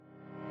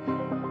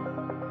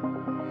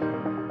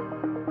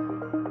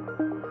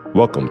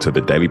Welcome to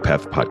the Daily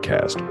Path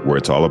Podcast, where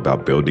it's all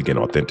about building an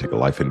authentic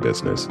life and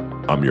business.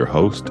 I'm your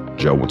host,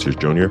 Joe Winters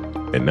Jr.,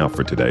 and now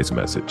for today's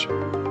message.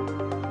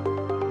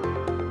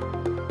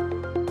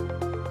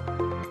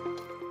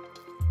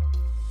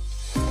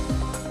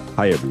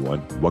 Hi,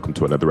 everyone. Welcome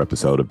to another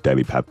episode of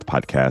Daily Path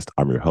Podcast.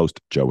 I'm your host,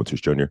 Joe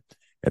Winters Jr.,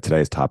 and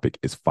today's topic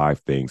is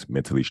 5 things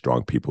mentally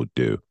strong people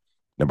do.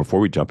 Now,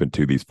 before we jump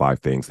into these 5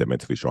 things that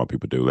mentally strong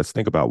people do, let's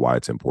think about why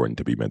it's important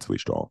to be mentally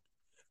strong.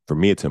 For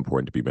me, it's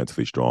important to be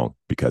mentally strong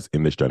because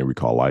in this journey we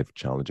call life,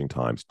 challenging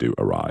times do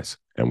arise.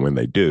 And when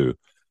they do,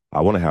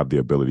 I want to have the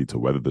ability to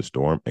weather the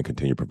storm and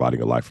continue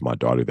providing a life for my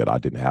daughter that I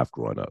didn't have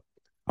growing up.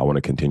 I want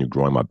to continue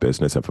growing my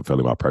business and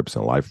fulfilling my purpose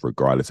in life,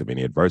 regardless of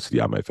any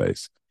adversity I may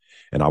face.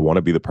 And I want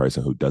to be the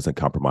person who doesn't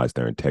compromise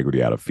their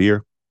integrity out of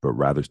fear, but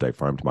rather stay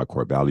firm to my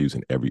core values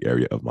in every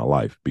area of my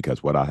life.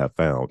 Because what I have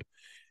found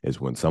is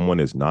when someone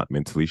is not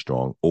mentally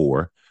strong,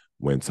 or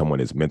when someone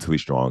is mentally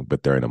strong,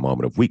 but they're in a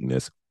moment of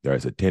weakness, there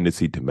is a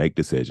tendency to make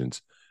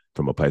decisions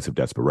from a place of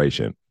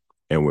desperation.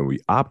 And when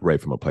we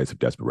operate from a place of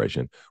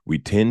desperation, we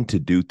tend to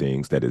do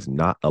things that is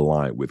not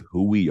aligned with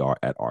who we are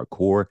at our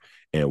core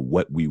and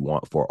what we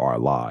want for our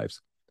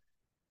lives.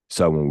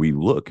 So when we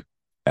look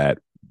at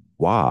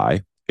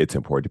why it's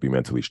important to be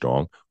mentally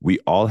strong, we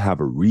all have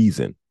a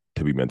reason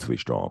to be mentally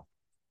strong.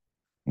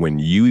 When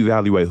you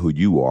evaluate who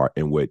you are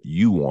and what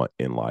you want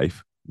in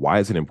life, why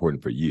is it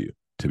important for you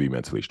to be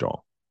mentally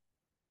strong?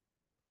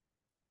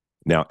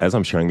 Now, as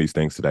I'm sharing these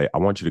things today, I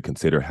want you to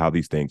consider how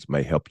these things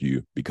may help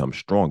you become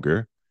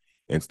stronger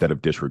instead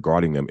of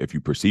disregarding them if you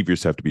perceive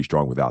yourself to be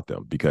strong without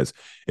them. Because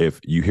if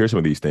you hear some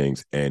of these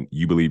things and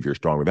you believe you're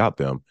strong without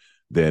them,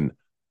 then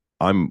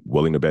I'm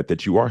willing to bet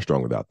that you are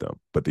strong without them.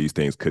 But these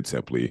things could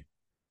simply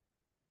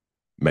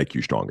make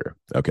you stronger.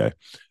 Okay.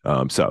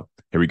 So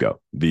here we go.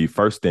 The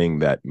first thing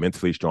that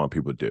mentally strong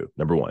people do,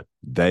 number one,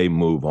 they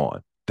move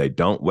on. They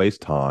don't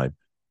waste time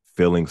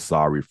feeling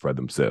sorry for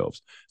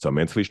themselves. So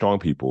mentally strong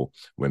people,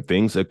 when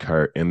things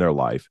occur in their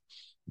life,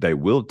 they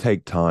will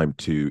take time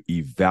to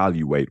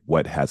evaluate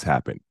what has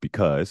happened,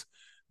 because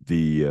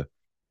the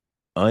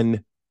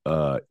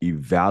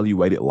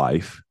unevaluated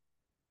life,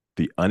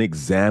 the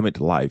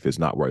unexamined life is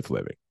not worth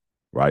living,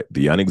 right?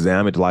 The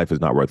unexamined life is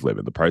not worth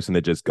living. The person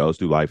that just goes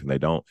through life and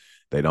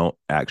they don't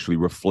actually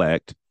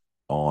reflect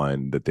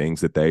on the things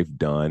that they've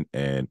done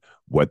and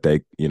what they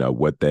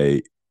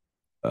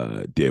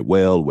did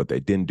well, what they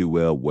didn't do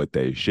well, what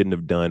they shouldn't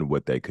have done,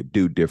 what they could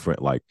do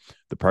different. Like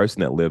the person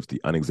that lives the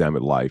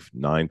unexamined life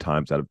 9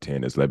 times out of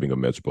 10 is living a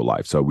miserable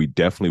life. So we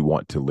definitely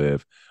want to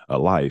live a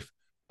life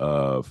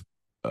of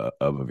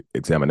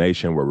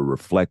examination where we're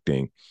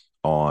reflecting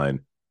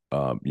on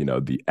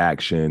the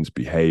actions,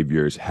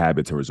 behaviors,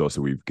 habits, and results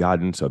that we've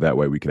gotten. So that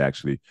way we can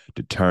actually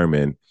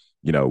determine,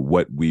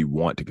 what we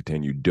want to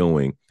continue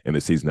doing in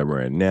the season that we're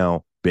in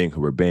now, being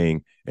who we're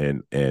being,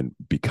 and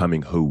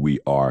becoming who we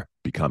are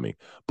becoming.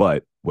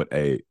 But what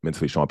a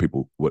mentally strong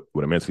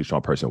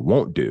person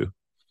won't do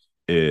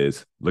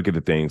is look at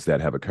the things that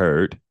have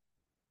occurred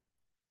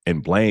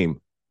and blame,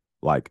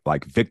 like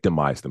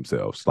victimize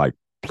themselves, like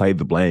play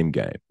the blame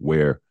game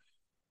where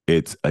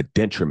it's a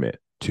detriment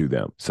to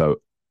them. So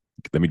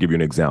let me give you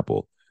an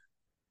example.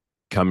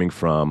 Coming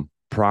from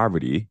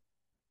poverty,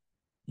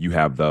 you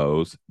have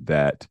those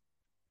that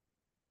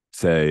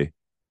say,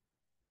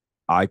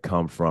 I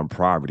come from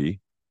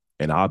poverty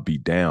and I'll be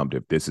damned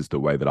if this is the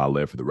way that I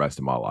live for the rest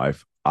of my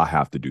life. I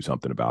have to do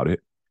something about it.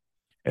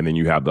 And then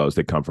you have those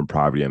that come from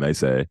poverty and they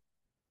say,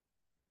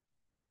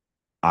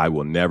 I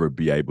will never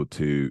be able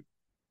to,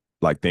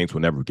 things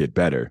will never get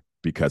better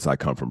because I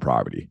come from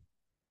poverty,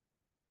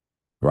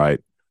 right?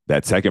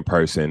 That second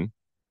person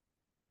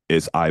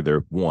is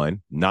either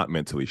 1, not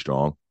mentally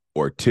strong,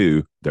 or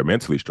 2, they're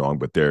mentally strong,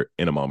 but they're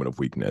in a moment of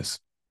weakness.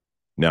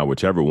 Now,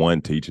 whichever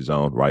one, to each his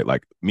own, right?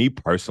 Like me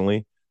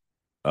personally,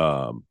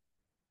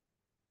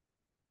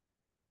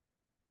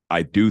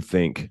 I do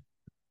think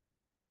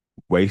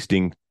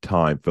wasting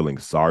time feeling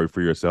sorry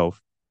for yourself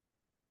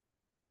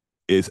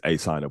is a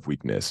sign of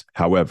weakness.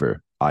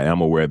 However, I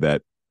am aware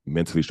that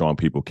mentally strong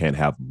people can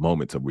have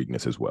moments of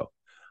weakness as well.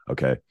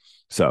 Okay.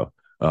 So,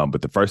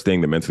 but the first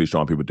thing that mentally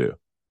strong people do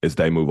is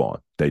they move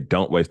on. They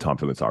don't waste time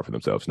feeling sorry for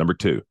themselves. Number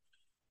 2,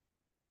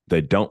 they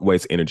don't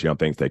waste energy on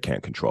things they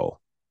can't control.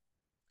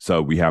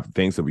 So we have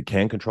things that we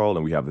can control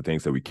and we have the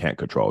things that we can't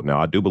control. Now,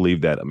 I do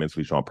believe that a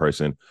mentally strong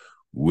person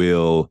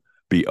will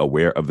be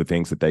aware of the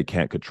things that they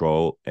can't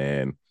control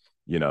and,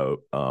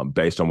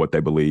 based on what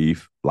they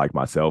believe, like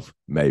myself,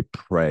 may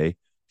pray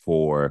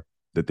for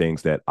the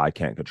things that I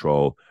can't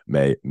control,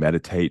 may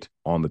meditate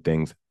on the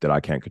things that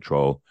I can't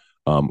control,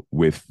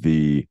 with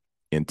the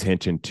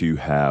intention to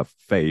have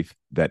faith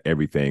that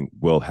everything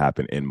will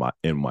happen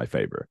in my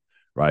favor,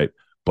 right?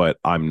 But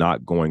I'm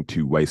not going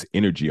to waste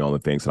energy on the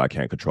things that I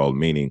can't control,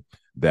 meaning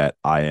that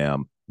I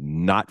am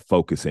not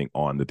focusing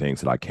on the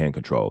things that I can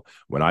control.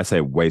 When I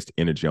say waste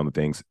energy on the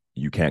things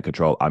you can't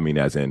control, I mean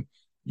as in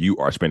you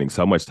are spending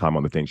so much time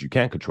on the things you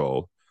can't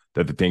control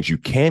that the things you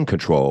can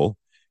control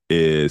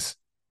is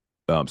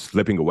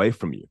slipping away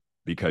from you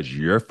because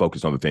you're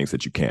focused on the things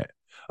that you can't.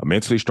 A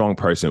mentally strong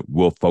person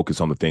will focus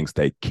on the things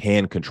they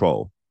can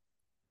control.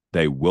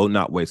 They will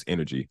not waste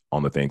energy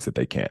on the things that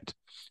they can't.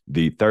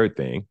 The third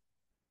thing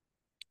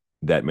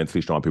that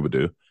mentally strong people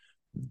do,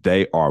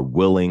 they are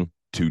willing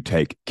to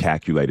take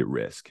calculated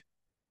risk.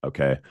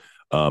 Okay.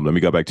 Let me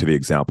go back to the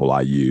example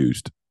I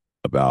used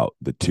about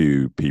the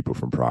two people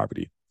from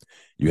poverty.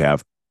 You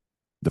have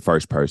the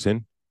first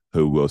person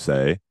who will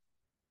say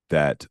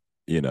that,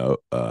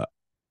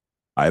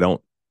 I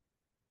don't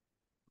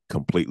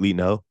completely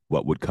know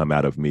what would come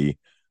out of me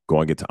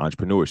going into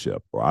entrepreneurship,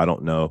 or I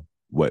don't know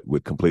what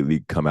would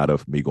completely come out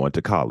of me going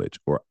to college,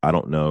 or I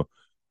don't know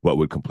what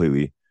would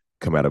completely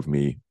come out of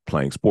me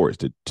playing sports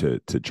to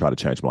try to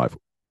change my life.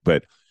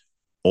 But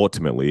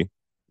ultimately,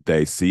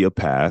 they see a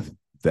path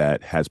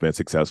that has been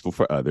successful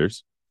for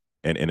others,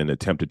 and in an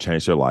attempt to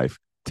change their life,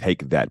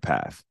 take that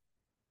path.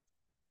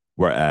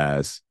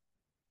 Whereas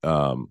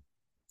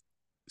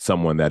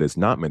someone that is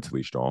not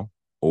mentally strong,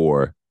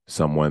 or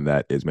someone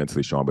that is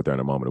mentally strong but they're in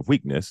a moment of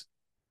weakness,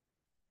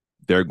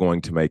 they're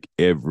going to make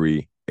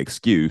every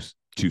excuse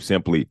to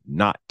simply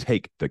not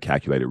take the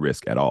calculated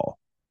risk at all.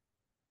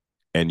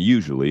 And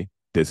usually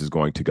this is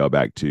going to go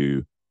back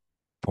to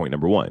point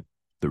number one.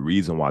 The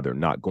reason why they're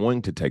not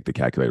going to take the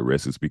calculated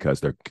risk is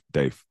because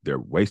they're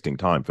wasting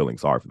time feeling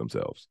sorry for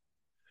themselves.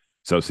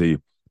 So see,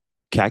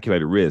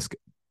 calculated risk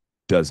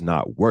does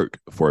not work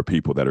for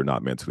people that are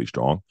not mentally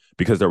strong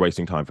because they're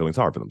wasting time feeling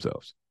sorry for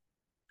themselves.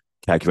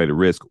 Calculated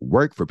risk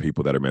work for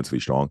people that are mentally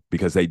strong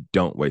because they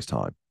don't waste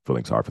time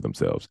feeling sorry for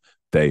themselves.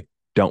 They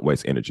don't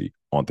waste energy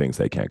on things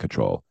they can't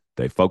control.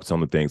 They focus on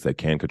the things they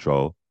can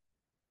control,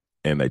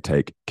 and they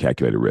take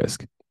calculated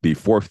risk. The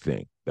fourth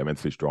thing that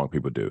mentally strong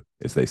people do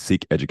is they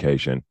seek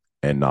education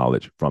and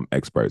knowledge from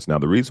experts. Now,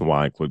 the reason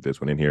why I include this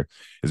one in here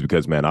is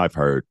because, man, I've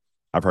heard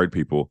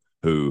people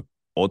who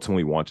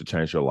ultimately want to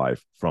change their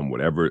life from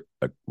whatever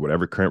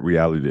current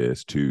reality it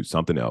is to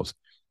something else.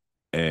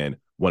 And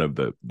one of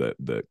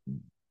the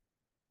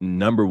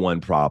number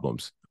one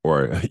problems,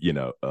 or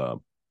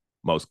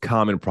most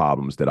common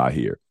problems that I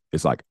hear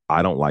is like,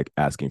 I don't like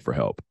asking for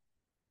help.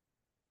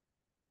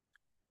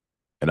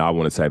 And I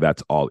want to say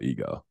that's all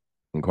ego.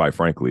 And quite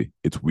frankly,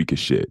 it's weak as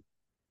shit.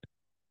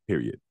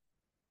 Period.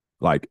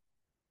 Like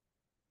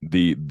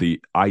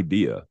the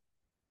idea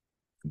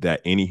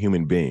that any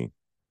human being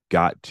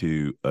got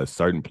to a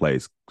certain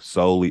place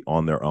solely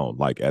on their own.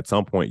 Like at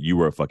some point you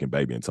were a fucking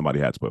baby and somebody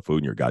had to put food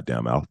in your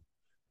goddamn mouth.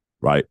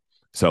 Right.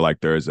 So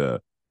like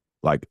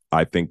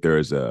I think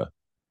there's a,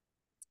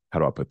 how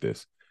do I put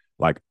this?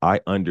 Like, I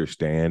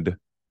understand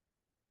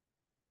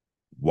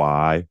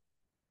why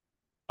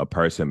a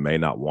person may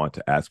not want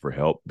to ask for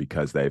help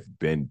because they've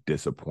been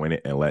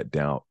disappointed and let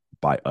down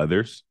by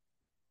others.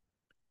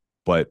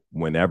 But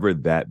whenever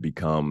that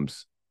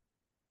becomes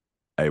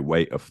a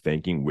way of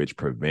thinking which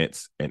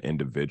prevents an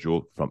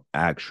individual from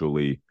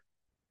actually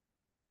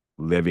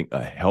living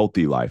a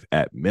healthy life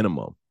at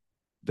minimum,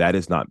 that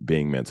is not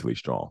being mentally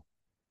strong.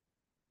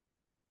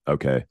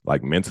 Okay.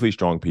 Like mentally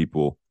strong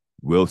people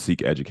will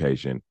seek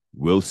education,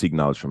 will seek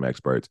knowledge from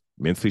experts.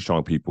 Mentally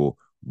strong people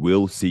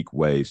will seek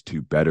ways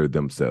to better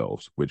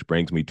themselves, which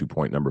brings me to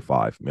point number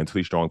 5.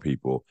 Mentally strong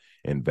people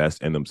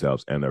invest in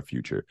themselves and their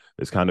future.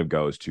 This kind of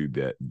goes to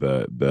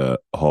the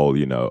whole,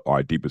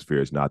 our deepest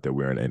fear is not that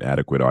we're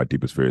inadequate. Our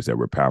deepest fear is that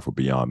we're powerful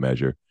beyond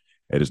measure.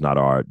 It is not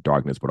our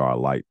darkness, but our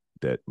light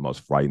that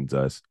most frightens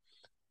us.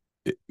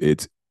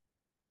 It's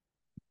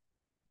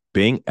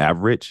being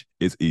average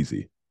is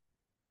easy.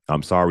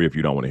 I'm sorry if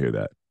you don't want to hear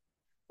that.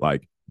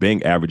 Like,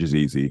 being average is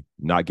easy.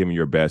 Not giving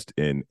your best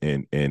in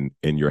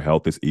your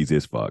health is easy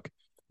as fuck.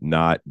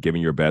 Not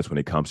giving your best when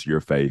it comes to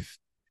your faith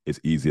is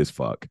easy as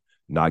fuck.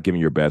 Not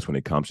giving your best when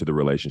it comes to the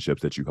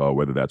relationships that you hold,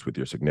 whether that's with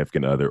your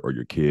significant other or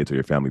your kids or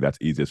your family, that's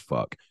easy as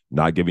fuck.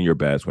 Not giving your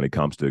best when it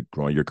comes to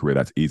growing your career,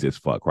 that's easy as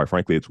fuck. Quite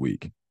frankly, it's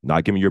weak.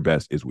 Not giving your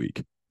best is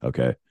weak.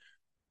 Okay.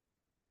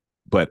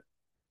 But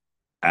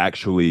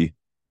actually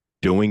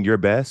doing your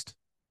best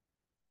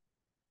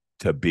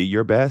to be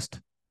your best,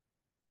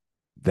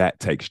 that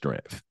takes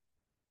strength.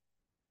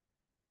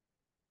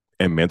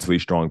 And mentally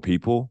strong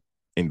people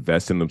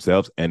invest in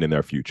themselves and in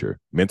their future.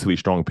 Mentally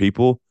strong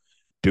people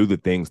do the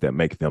things that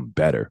make them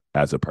better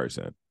as a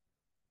person.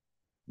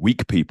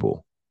 Weak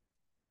people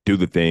do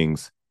the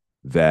things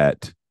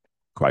that,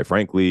 quite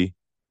frankly,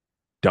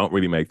 don't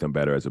really make them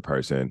better as a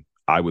person.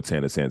 I would say,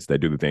 in a sense, they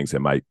do the things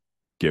that might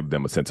give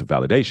them a sense of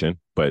validation,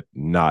 but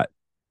not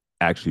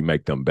actually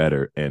make them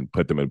better and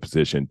put them in a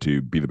position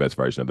to be the best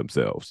version of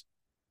themselves.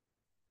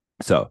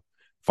 So,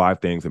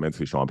 5 things that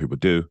mentally strong people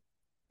do.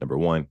 Number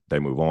 1, they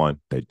move on.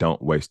 They don't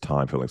waste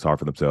time feeling sorry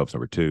for themselves.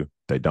 Number 2,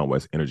 they don't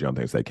waste energy on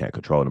things they can't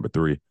control. Number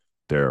 3,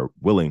 they're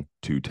willing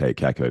to take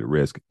calculated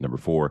risk. Number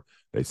 4,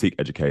 they seek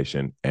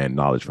education and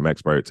knowledge from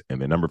experts. And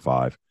then number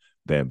 5,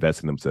 they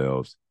invest in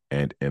themselves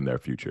and in their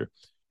future.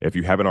 If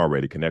you haven't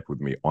already, connect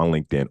with me on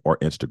LinkedIn or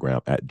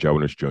Instagram at Joe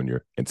Winters Jr.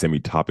 and send me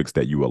topics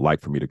that you would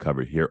like for me to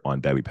cover here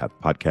on Daily Path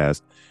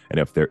Podcast. And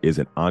if there is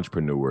an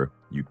entrepreneur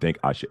you think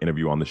I should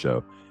interview on the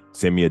show,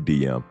 send me a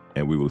DM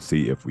and we will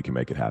see if we can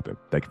make it happen.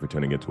 Thank you for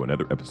tuning into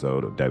another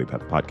episode of Daily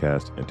Path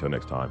Podcast. Until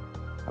next time,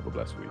 Have a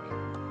blessed week.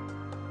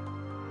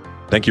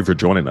 Thank you for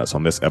joining us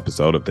on this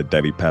episode of the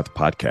Daily Path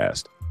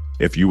Podcast.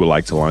 If you would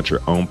like to launch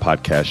your own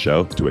podcast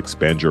show to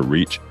expand your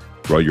reach,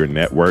 grow your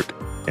network,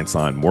 and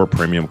sign more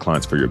premium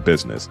clients for your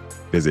business,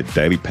 visit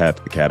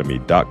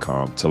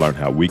dailypathacademy.com to learn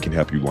how we can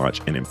help you launch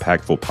an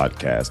impactful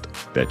podcast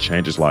that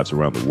changes lives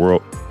around the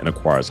world and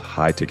acquires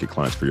high-ticket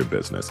clients for your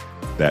business.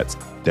 That's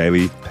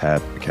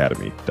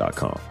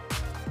dailypathacademy.com.